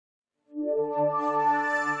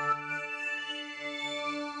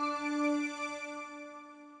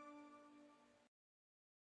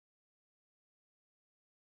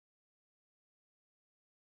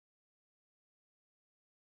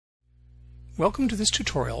Welcome to this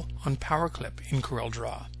tutorial on PowerClip in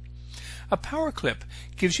CorelDRAW. A PowerClip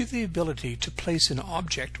gives you the ability to place an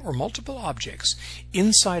object or multiple objects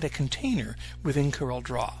inside a container within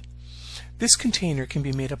CorelDRAW. This container can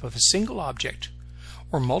be made up of a single object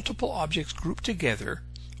or multiple objects grouped together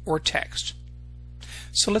or text.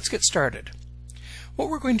 So let's get started. What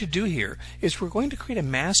we're going to do here is we're going to create a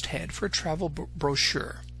masthead for a travel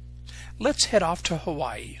brochure. Let's head off to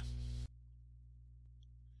Hawaii.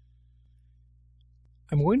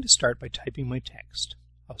 I'm going to start by typing my text.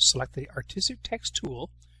 I'll select the Artistic Text tool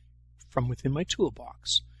from within my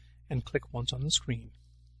toolbox and click once on the screen.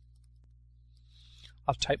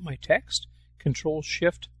 I'll type my text.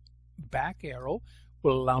 Control-Shift back arrow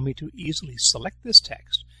will allow me to easily select this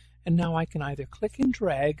text, and now I can either click and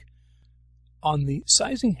drag on the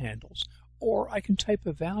sizing handles, or I can type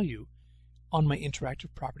a value on my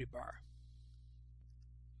interactive property bar.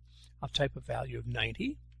 I'll type a value of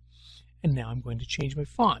 90. And now I'm going to change my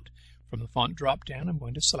font. From the font drop down, I'm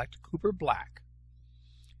going to select Cooper Black.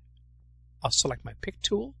 I'll select my pick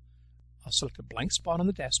tool. I'll select a blank spot on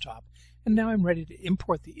the desktop. And now I'm ready to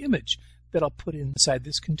import the image that I'll put inside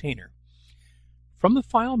this container. From the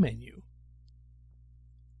File menu,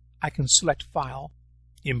 I can select File,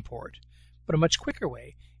 Import. But a much quicker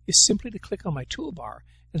way is simply to click on my toolbar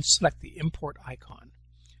and select the Import icon.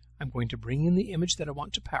 I'm going to bring in the image that I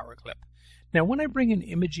want to PowerClip. Now when I bring an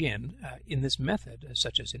image in this method,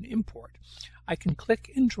 such as an import, I can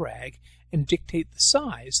click and drag and dictate the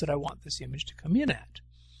size that I want this image to come in at.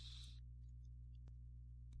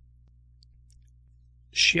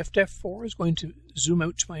 Shift F4 is going to zoom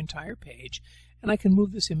out to my entire page, and I can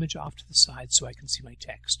move this image off to the side so I can see my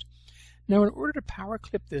text. Now in order to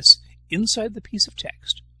PowerClip this inside the piece of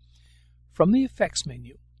text, from the Effects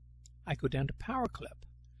menu, I go down to PowerClip,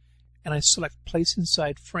 and I select Place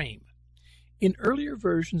Inside Frame. In earlier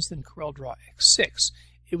versions than CorelDRAW X6,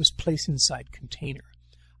 it was Place Inside Container.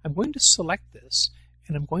 I'm going to select this,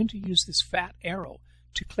 and I'm going to use this fat arrow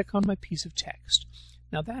to click on my piece of text.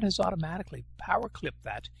 Now that has automatically PowerClipped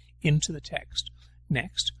that into the text.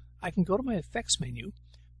 Next, I can go to my Effects menu,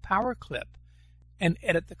 PowerClip, and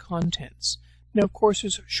edit the contents. Now of course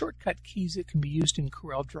there's shortcut keys that can be used in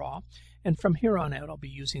CorelDRAW, and from here on out I'll be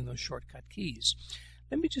using those shortcut keys.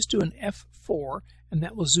 Let me just do an F4, and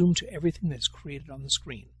that will zoom to everything that's created on the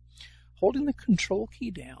screen. Holding the Control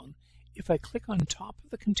key down, if I click on top of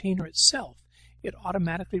the container itself, it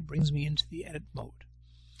automatically brings me into the edit mode.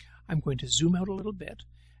 I'm going to zoom out a little bit,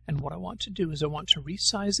 and what I want to do is I want to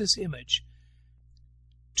resize this image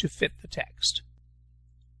to fit the text.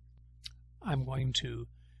 I'm going to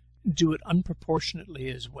do it unproportionately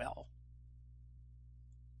as well.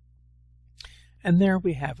 And there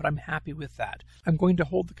we have it. I'm happy with that. I'm going to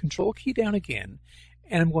hold the Control key down again,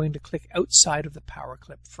 and I'm going to click outside of the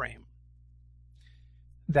PowerClip frame.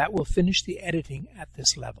 That will finish the editing at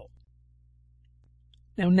this level.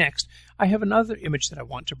 Now next, I have another image that I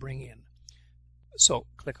want to bring in. So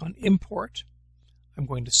click on Import. I'm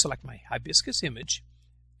going to select my hibiscus image,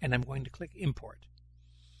 and I'm going to click Import.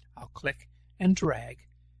 I'll click and drag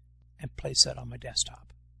and place that on my desktop.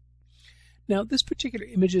 Now this particular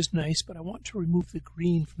image is nice, but I want to remove the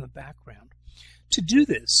green from the background. To do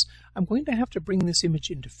this, I'm going to have to bring this image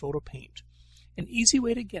into PhotoPaint. An easy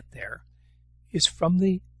way to get there is from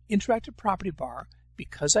the interactive property bar.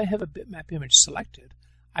 Because I have a bitmap image selected,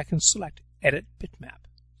 I can select Edit Bitmap.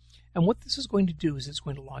 And what this is going to do is it's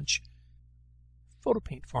going to launch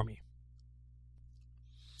PhotoPaint for me.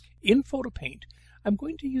 In PhotoPaint, I'm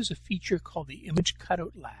going to use a feature called the Image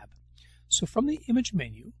Cutout Lab. So from the Image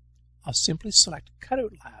menu, I'll simply select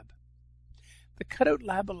Cutout Lab. The Cutout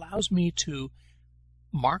Lab allows me to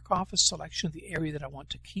mark off a selection of the area that I want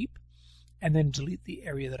to keep and then delete the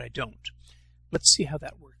area that I don't. Let's see how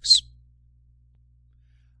that works.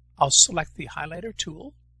 I'll select the highlighter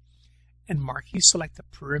tool and marquee select the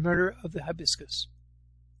perimeter of the hibiscus.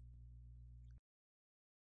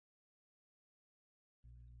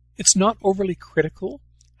 It's not overly critical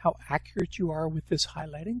how accurate you are with this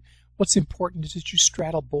highlighting. What's important is that you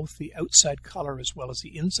straddle both the outside color as well as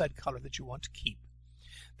the inside color that you want to keep.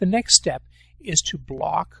 The next step is to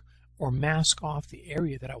block or mask off the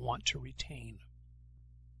area that I want to retain.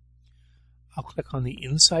 I'll click on the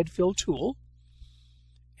Inside Fill tool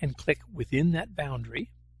and click within that boundary,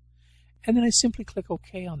 and then I simply click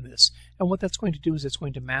OK on this. And what that's going to do is it's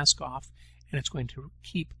going to mask off, and it's going to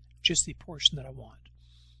keep just the portion that I want.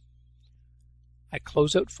 I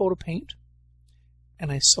close out PhotoPaint,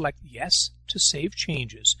 and I select Yes to save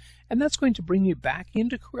changes, and that's going to bring me back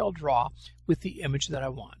into CorelDRAW with the image that I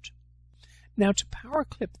want. Now to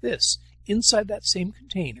PowerClip this inside that same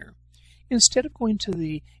container, Instead of going to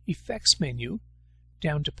the Effects menu,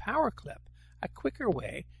 down to PowerClip, a quicker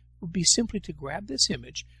way would be simply to grab this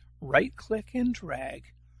image, right-click and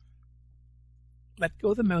drag, let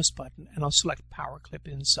go of the mouse button, and I'll select PowerClip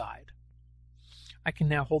inside. I can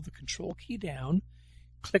now hold the Control key down,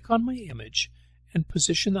 click on my image, and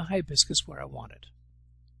position the hibiscus where I want it.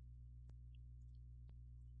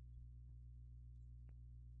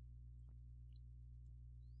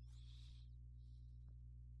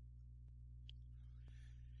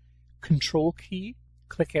 Control key,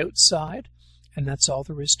 click outside, and that's all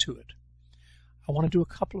there is to it. I want to do a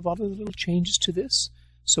couple of other little changes to this.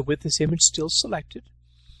 So with this image still selected,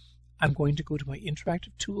 I'm going to go to my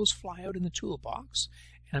Interactive Tools flyout in the toolbox,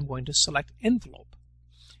 and I'm going to select Envelope.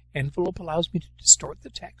 Envelope allows me to distort the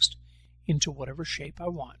text into whatever shape I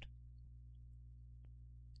want.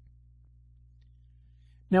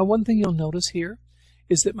 Now one thing you'll notice here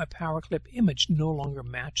is that my PowerClip image no longer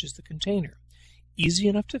matches the container. Easy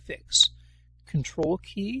enough to fix. Control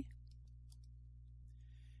key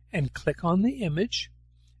and click on the image,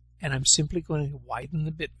 and I'm simply going to widen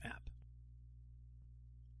the bitmap.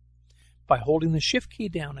 By holding the Shift key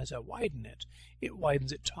down as I widen it, it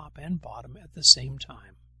widens it top and bottom at the same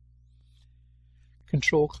time.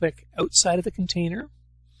 Control click outside of the container,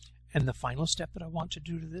 and the final step that I want to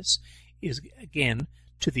do to this is, again,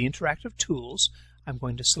 to the Interactive Tools. I'm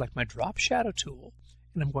going to select my Drop Shadow tool,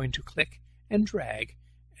 and I'm going to click and drag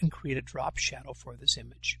and create a drop shadow for this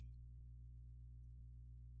image.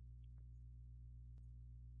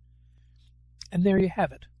 And there you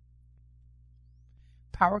have it.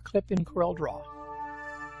 PowerClip in CorelDRAW.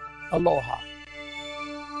 Aloha.